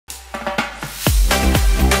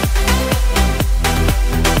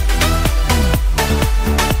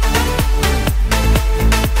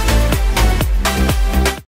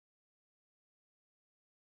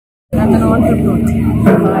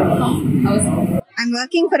I'm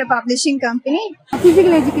working for a publishing company.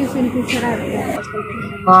 Physical education teacher.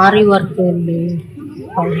 Ari work.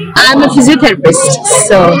 I'm a physiotherapist,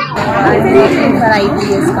 so I'm working for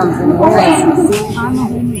ITS company.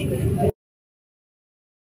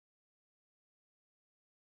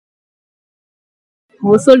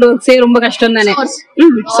 household work say ரொம்ப கஷ்டம் தானே.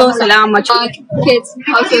 So much kids,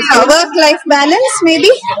 Work-life balance,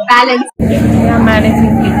 maybe? balance. Yeah,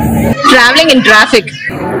 managing kids. Traveling in traffic.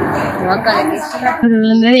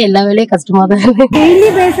 எல்லா வேலையும் கஷ்டமா தான் இருக்கு. Daily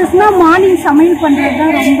பேசிஸ்னா morning சமையல் பண்றது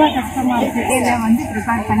தான் ரொம்ப கஷ்டமா இருக்கு. இதை வந்து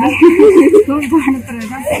ப்ரிப்பேர் பண்ணி ஸ்கூலுக்கு அனுப்புறது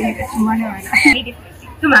தான் பெரிய கஷ்டமான வேலை.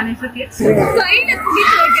 To manage the kids.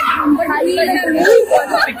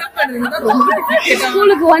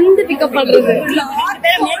 ஸ்கூலுக்கு வந்து பிக்கப் பண்றது.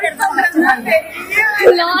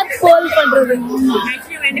 லாட் கோல் பண்றது.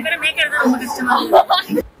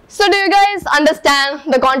 So do you guys understand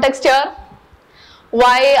the context here?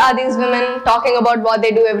 Why are these women talking about what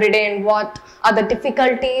they do every day and what are the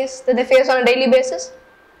difficulties that they face on a daily basis?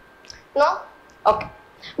 No? Okay.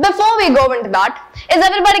 Before we go into that, is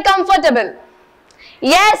everybody comfortable?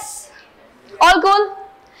 Yes? All cool?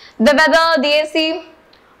 The weather, the AC,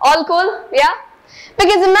 all cool? Yeah?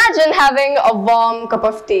 Because imagine having a warm cup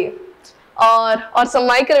of tea or some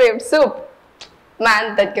microwave soup. Man,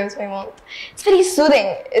 that gives me warmth. It's very soothing,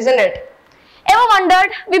 isn't it? Ever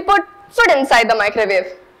wondered we put food inside the microwave?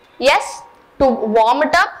 Yes? To warm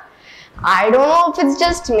it up? I don't know if it's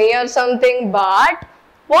just me or something, but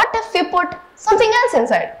what if we put something else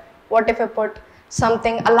inside? What if we put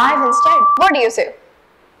something alive instead? What do you say?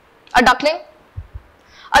 A duckling?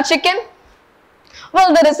 A chicken? Well,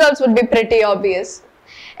 the results would be pretty obvious.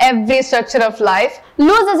 Every structure of life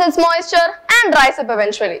loses its moisture and dries up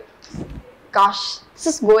eventually. Gosh, this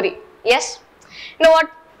is gory. Yes? You know what?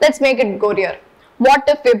 Let's make it gorier. What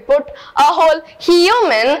if we put a whole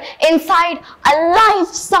human inside a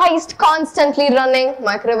life-sized, constantly running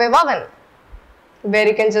microwave oven, where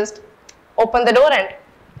you can just open the door and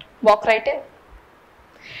walk right in?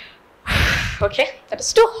 Okay, that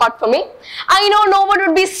is too hot for me. I know no one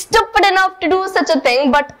would be stupid enough to do such a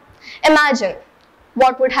thing, but imagine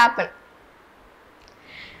what would happen.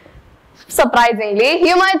 Surprisingly,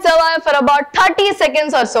 you might survive for about 30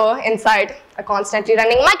 seconds or so inside a constantly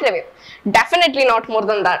running microwave. Definitely not more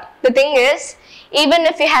than that. The thing is, even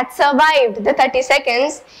if you had survived the 30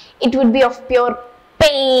 seconds, it would be of pure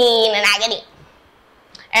pain and agony.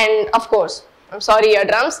 And of course, I'm sorry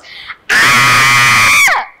eardrums,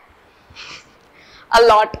 a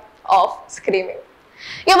lot of screaming.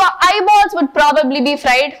 Your eyeballs would probably be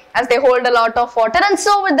fried as they hold a lot of water, and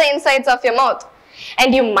so would the insides of your mouth.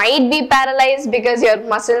 And you might be paralyzed because your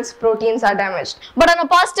muscles, proteins are damaged. But on a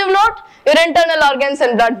positive note, your internal organs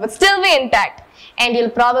and blood would still be intact, and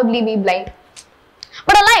you'll probably be blind.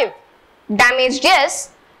 But alive. Damaged,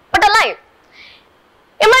 yes, but alive.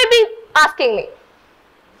 You might be asking me,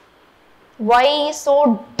 why so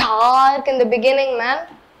dark in the beginning, man?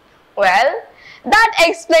 Well, that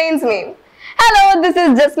explains me. Hello, this is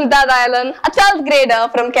JESMITHA, a 12th grader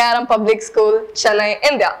from KRMPublicSchool, Chennai,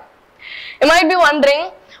 India. You might be wondering,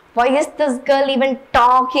 why is this girl even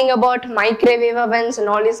talking about microwave ovens and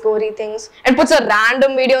all these gory things and puts a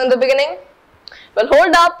random video in the beginning? Well,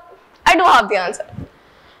 hold up, I do have the answer.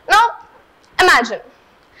 Now, imagine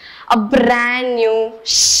a brand new,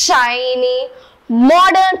 shiny,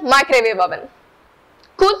 modern microwave oven.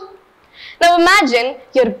 Cool? Now imagine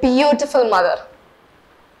your beautiful mother.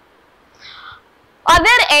 Are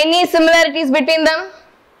there any similarities between them?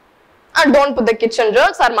 And don't put the kitchen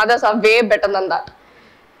jokes, our mothers are way better than that.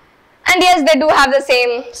 And yes, they do have the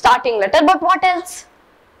same starting letter, but what else?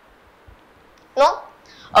 No?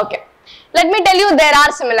 Okay. Let me tell you there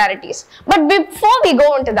are similarities. But before we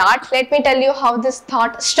go into that, let me tell you how this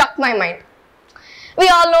thought struck my mind. We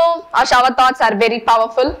all know our shower thoughts are very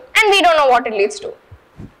powerful and we don't know what it leads to.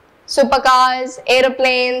 Supercars,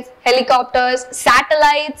 aeroplanes, helicopters,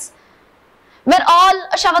 satellites, we're all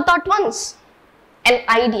a shower thought once. An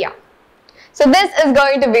idea. So this is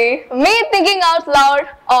going to be me thinking out loud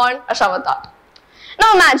on a shower thought.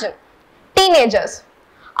 Now imagine, teenagers,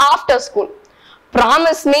 after school,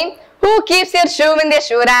 promise me who keeps your shoe in their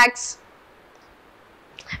shoe racks?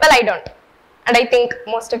 Well, I don't. And I think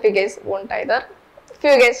most of you guys won't either.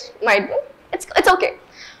 Few guys might be. It's okay.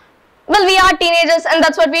 Well, we are teenagers and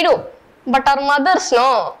that's what we do. But our mothers,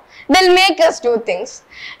 no. They'll make us do things.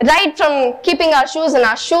 Right from keeping our shoes in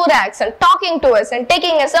our shoe racks and talking to us and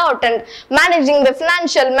taking us out and managing the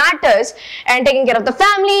financial matters and taking care of the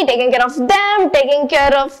family, taking care of them, taking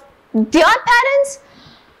care of their parents.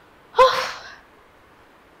 Oh,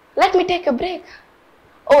 let me take a break.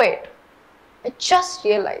 Oh wait, I just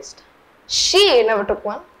realized She never took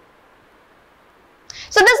one.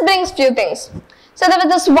 So this brings few things. So there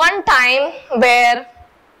was this one time where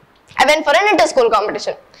I went for an inter-school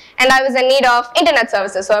competition and I was in need of internet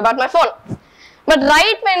services, so I bought my phone. But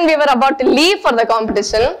right when we were about to leave for the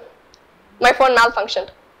competition, my phone malfunctioned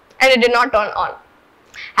and it did not turn on.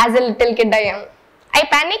 As a little kid I am, I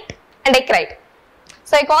panicked and I cried.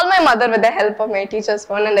 So I called my mother with the help of my teacher's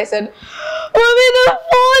phone and I said, "Mommy, the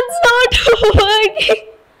phone's not working."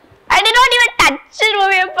 I did not even touch it,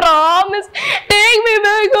 Mommy, I promise. Take me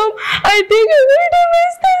back home. I think I'm going to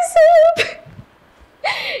mess this up.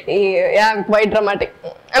 Yeah, I'm quite dramatic.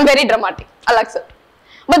 I'm very dramatic, I'll accept.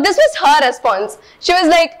 But this was her response. She was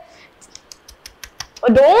like,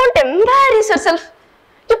 "Don't embarrass yourself.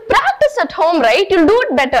 You practice at home, right? You'll do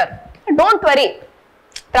it better. Don't worry.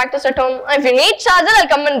 Practice at home. If you need charger, I'll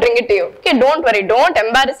come and bring it to you. Okay, don't worry. Don't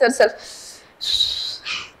embarrass yourself."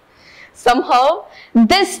 Somehow,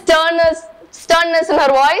 this sternness in her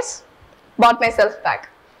voice brought myself back.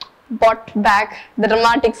 Brought back the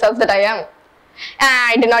dramatic self that I am. And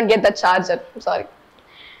I did not get the charger. I'm sorry.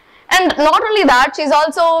 And not only that, she's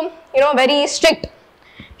also, very strict.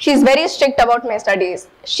 She's very strict about my studies.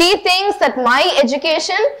 She thinks that my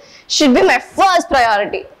education should be my first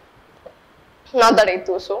priority. Not that I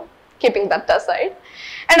do so, keeping that aside.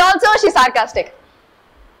 And also, she's sarcastic.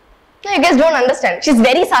 You guys don't understand. She's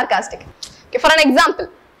very sarcastic. Okay, for an example,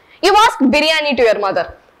 you ask biryani to your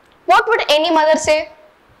mother. What would any mother say?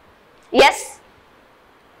 Yes?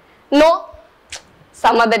 No?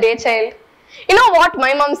 Some other day, child. You know what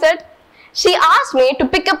my mom said? She asked me to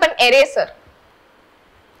pick up an eraser.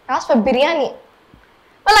 I asked for biryani.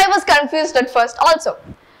 Well, I was confused at first also.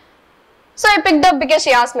 So I picked up because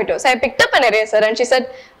she asked me to. So I picked up an eraser and she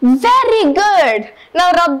said, "Very good.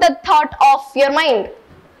 Now rub that thought off your mind."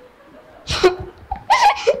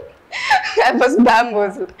 I was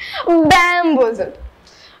bamboozled. Bamboozled.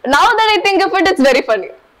 Now that I think of it, it's very funny.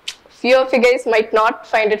 Few of you guys might not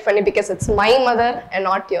find it funny because it's my mother and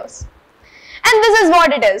not yours. And this is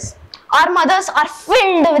what it is. Our mothers are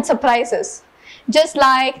filled with surprises. Just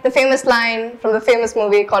like the famous line from the famous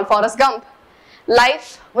movie called Forrest Gump.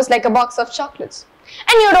 Life was like a box of chocolates.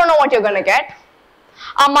 And you don't know what you're going to get.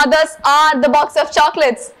 Our mothers are the box of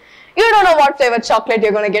chocolates. You don't know what flavor chocolate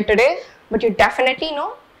you're going to get today. But you definitely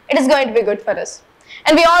know it is going to be good for us.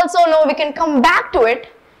 And we also know we can come back to it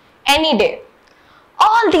any day.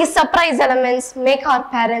 All these surprise elements make our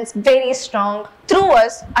parents very strong through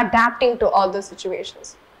us adapting to all those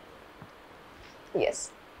situations.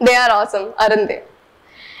 Yes, they are awesome, aren't they?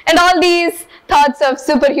 And all these thoughts of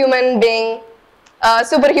superhumans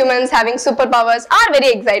having superpowers are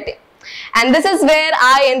very exciting. And this is where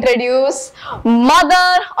I introduce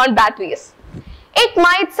mother on batteries. It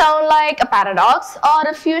might sound like a paradox or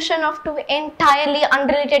a fusion of two entirely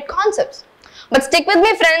unrelated concepts. But stick with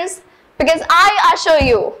me, friends, because I assure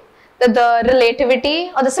you that the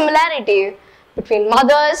relativity or the similarity between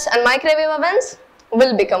mothers and microwave ovens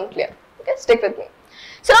will become clear. Okay, stick with me.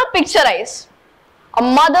 So now picturize a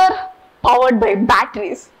mother powered by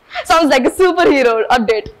batteries. Sounds like a superhero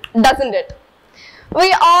update, doesn't it?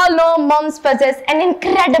 We all know moms possess an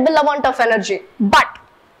incredible amount of energy, but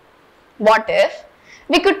what if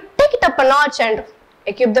we could take it up a notch and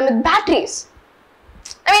equip them with batteries?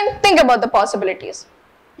 I mean, think about the possibilities.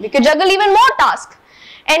 We could juggle even more tasks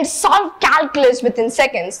and solve calculus within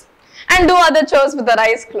seconds and do other chores with our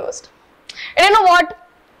eyes closed. And you know what?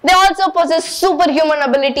 They also possess superhuman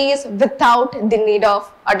abilities without the need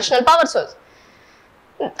of additional power source.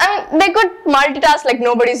 I mean, they could multitask like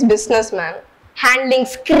nobody's business, man. Handling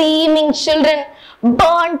screaming children,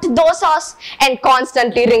 burnt dosas, and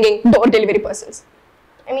constantly ringing door delivery persons.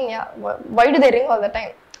 I mean, yeah, why do they ring all the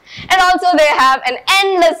time? And also they have an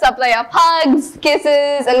endless supply of hugs,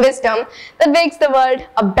 kisses, and wisdom that makes the world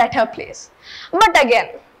a better place. But again,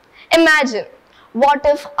 imagine, what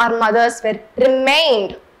if our mothers were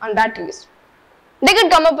remained on batteries? They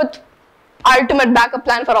could come up with ultimate backup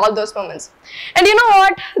plan for all those moments. And you know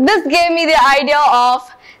what? This gave me the idea of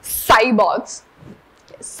cyborgs.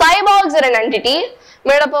 Cyborgs are an entity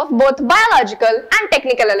made up of both biological and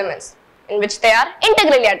technical elements in which they are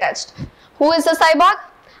integrally attached. Who is a cyborg?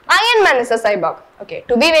 Iron Man is a cyborg. Okay,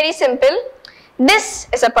 to be very simple, this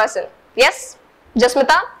is a person. Yes,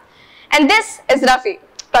 JESMITHA. And this is Rafi,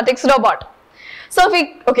 Pratik's robot. So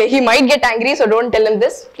he might get angry, so don't tell him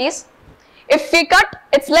this, please. If we cut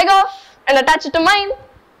its leg off and attach it to mine,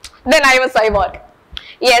 then I am a cyborg.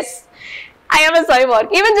 Yes, I am a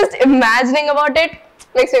cyborg. Even just imagining about it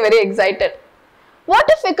makes me very excited. What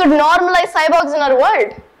if we could normalize cyborgs in our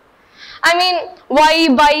world? I mean, why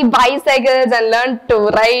buy bicycles and learn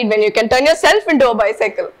to ride when you can turn yourself into a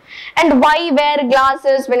bicycle? And why wear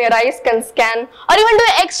glasses when your eyes can scan or even do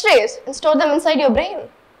x-rays and store them inside your brain?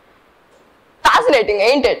 Fascinating,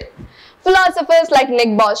 ain't it? Philosophers like Nick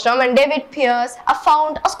Bostrom and David Pearce have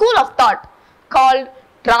found a school of thought called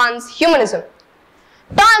transhumanism.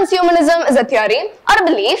 Transhumanism is a theory or a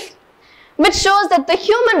belief which shows that the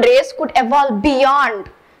human race could evolve beyond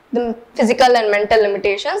the physical and mental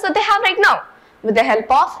limitations that they have right now with the help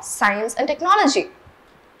of science and technology.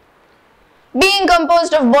 Being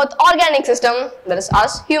composed of both organic system, that is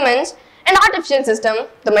us humans, and artificial system,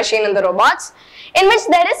 the machine and the robots, in which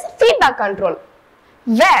there is feedback control,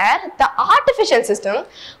 where the artificial system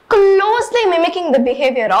closely mimicking the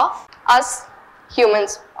behavior of us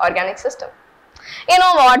humans organic system. You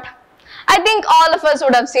know what? I think all of us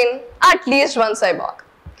would have seen at least one cyborg,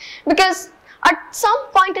 because at some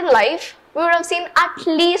point in life we would have seen at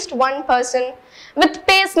least one person with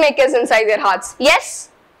pacemakers inside their hearts. Yes?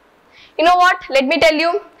 You know what? Let me tell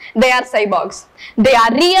you, they are cyborgs. They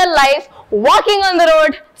are real life, walking on the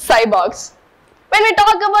road cyborgs. When we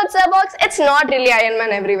talk about cyborgs, it's not really Iron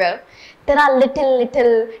Man everywhere. There are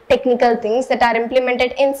little technical things that are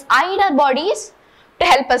implemented inside our bodies to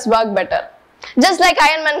help us work better. Just like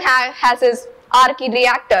Iron Man has his arc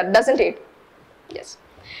reactor, doesn't it? Yes.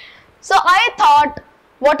 So I thought,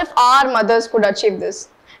 what if our mothers could achieve this?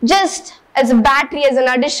 Just as a battery, as an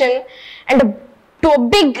addition, and to a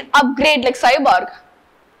big upgrade like Cyborg.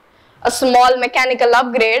 A small mechanical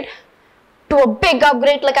upgrade to a big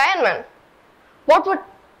upgrade like Iron Man. What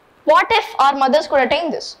if our mothers could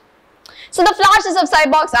attain this? So the flashes of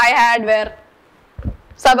cyborgs I had were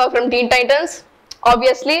Cyborg from Teen Titans,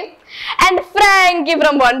 obviously, and Frankie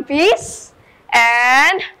from One Piece,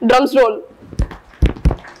 and drums roll.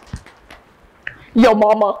 Your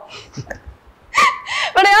mama.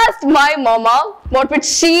 When I asked my mama what would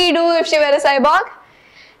she do if she were a cyborg,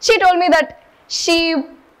 she told me that she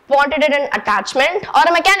wanted an attachment or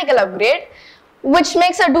a mechanical upgrade which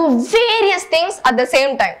makes her do various things at the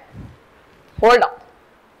same time. Hold up.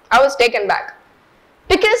 I was taken back.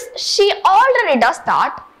 Because she already does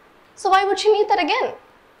that, so why would she need that again?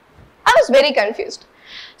 I was very confused.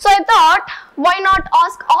 So I thought, why not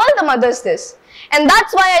ask all the mothers this? And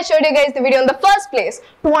that's why I showed you guys the video in the first place,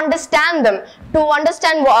 to understand them, to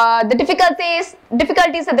understand the difficulties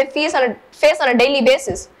that they face on a daily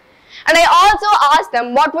basis. And I also asked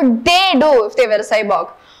them, what would they do if they were a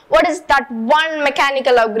cyborg? What is that one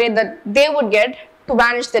mechanical upgrade that they would get to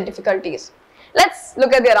manage their difficulties? Let's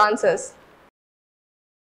look at their answers.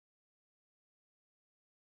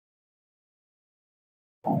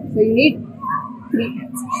 So you need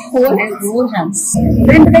 4 hands. 4 hands.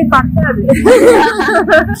 ரெண்டு கை பத்தாது.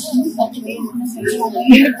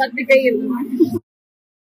 இன்னும் 10 கை இருக்கு.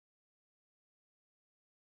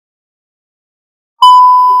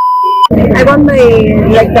 I want my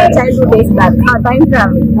childhood days back, time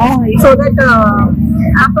travel. So that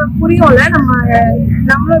அப்ப புரியும்ல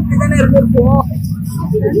நம்மளும் இப்படிதானே இருந்திருப்போம்.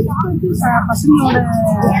 பசங்களோட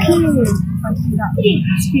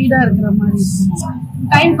speedo இருக்கிற மாதிரி இருக்கும்.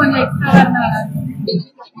 டைம் கொஞ்சம் எக்ஸ்ட்ரா இருந்தா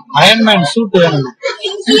அயன்மேன் சூட் வேணும்.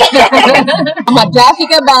 நம்ம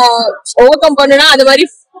டிராபிக்க ஓவர் கம் பண்ணனா அது மாதிரி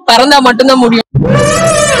பறந்தா மட்டும்தான் முடியும்.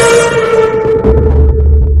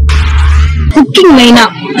 குக்கிங் மெயினா,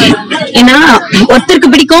 ஏன்னா ஒருத்தருக்கு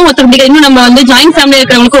பிடிக்கும் ஒருத்தருக்கு பிடிக்கும். இன்னும் நம்ம வந்து ஜாயிண்ட் ஃபேமிலி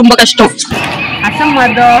இருக்கிறவங்களுக்கு ரொம்ப கஷ்டம். as a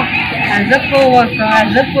mother, as a co-worker,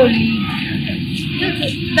 as a colleague,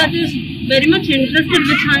 that is very much interested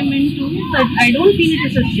which I'm into, but I don't feel it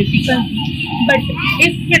is a difficulty. But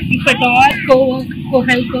if at all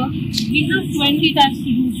co-helper, we have 20 tasks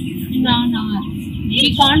to do in an hour.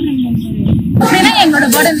 We can't remember it. என்னோட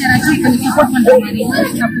Burton யாராச்சும் கொஞ்சம் support பண்ற மாதிரி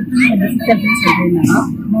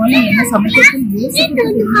morning என்ன சமைக்கிறது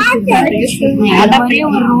அப்படியே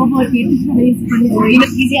ஒரு robot use பண்ணி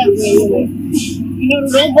ஈஸியா A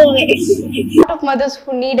lot of mothers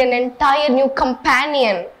who need an entire new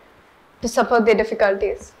companion to support their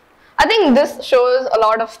difficulties. I think this shows a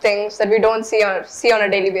lot of things that we don't see on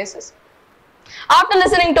a daily basis. After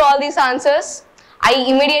listening to all these answers, I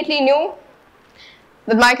immediately knew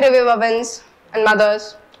that microwave ovens and mothers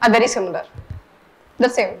are very similar. The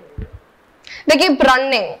same. They keep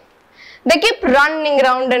running. They keep running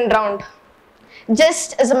round and round. Just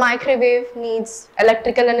as a microwave needs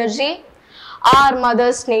electrical energy, our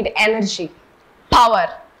mothers need energy, power.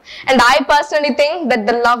 And I personally think that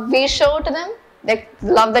the love we show to them, the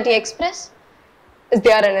love that we express, is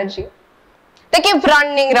their energy. They keep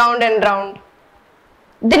running round and round.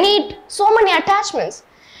 They need so many attachments.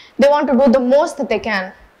 They want to do the most that they can.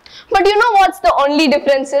 But you know what's the only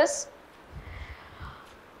difference is?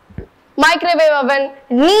 Microwave oven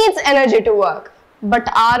needs energy to work. But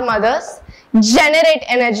our mothers generate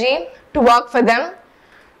energy to work for them,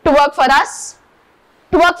 to work for us,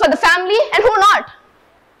 to work for the family, and who not?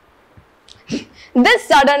 This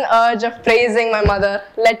sudden urge of praising my mother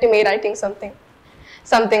led to me writing something.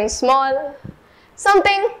 Something small,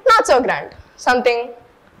 something not so grand, something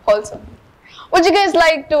wholesome. Would you guys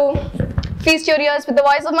like to feast your ears with the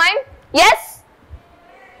voice of mine? Yes?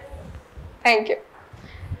 Thank you.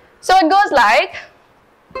 So it goes like,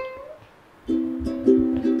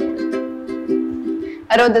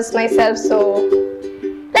 I wrote this myself, so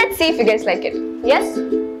let's see if you guys like it. Yes?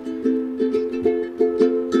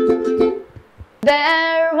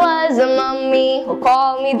 There was a mummy who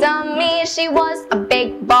called me dummy. She was a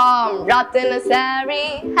big bomb wrapped in a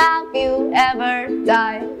sari. Have you ever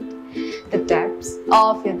died? The depths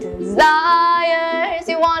of your desires.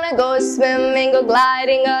 You wanna go swimming, go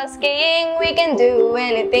gliding, or skiing. We can do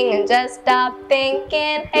anything and just stop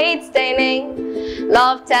thinking. Hate staining,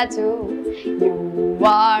 love tattoo. You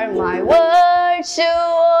are my virtue.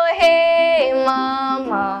 Oh, hey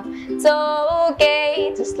mama, it's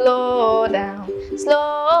okay to slow down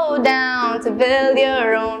to build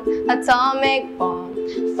your own atomic bomb,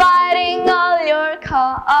 fighting all your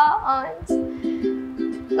cons.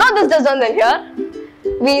 Not this does done here.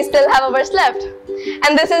 We still have a verse left,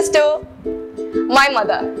 and this is to my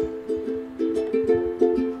mother.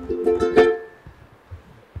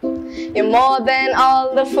 You're more than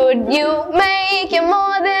all the food you make. You're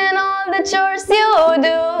more than all the chores you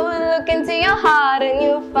do. Look into your heart and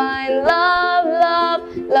you find love, love,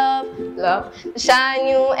 love, love. The shine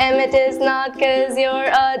you emit is not cause you're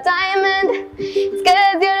a diamond. It's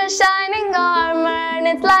cause you're a shining armor. And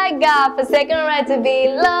it's like God forsaken right to be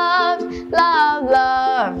loved, loved,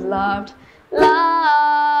 loved, loved,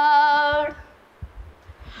 loved.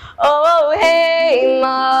 Oh, hey,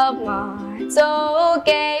 mama, it's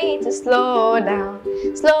okay to slow down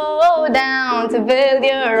to build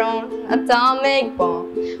your own atomic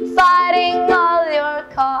bomb, fighting all your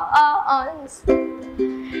cons.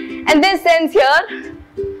 And this ends here.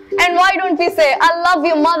 And why don't we say, I love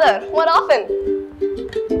you, mother, more often?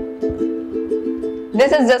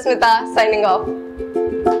 This is JESMITHA signing off.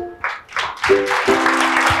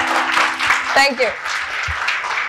 Thank you.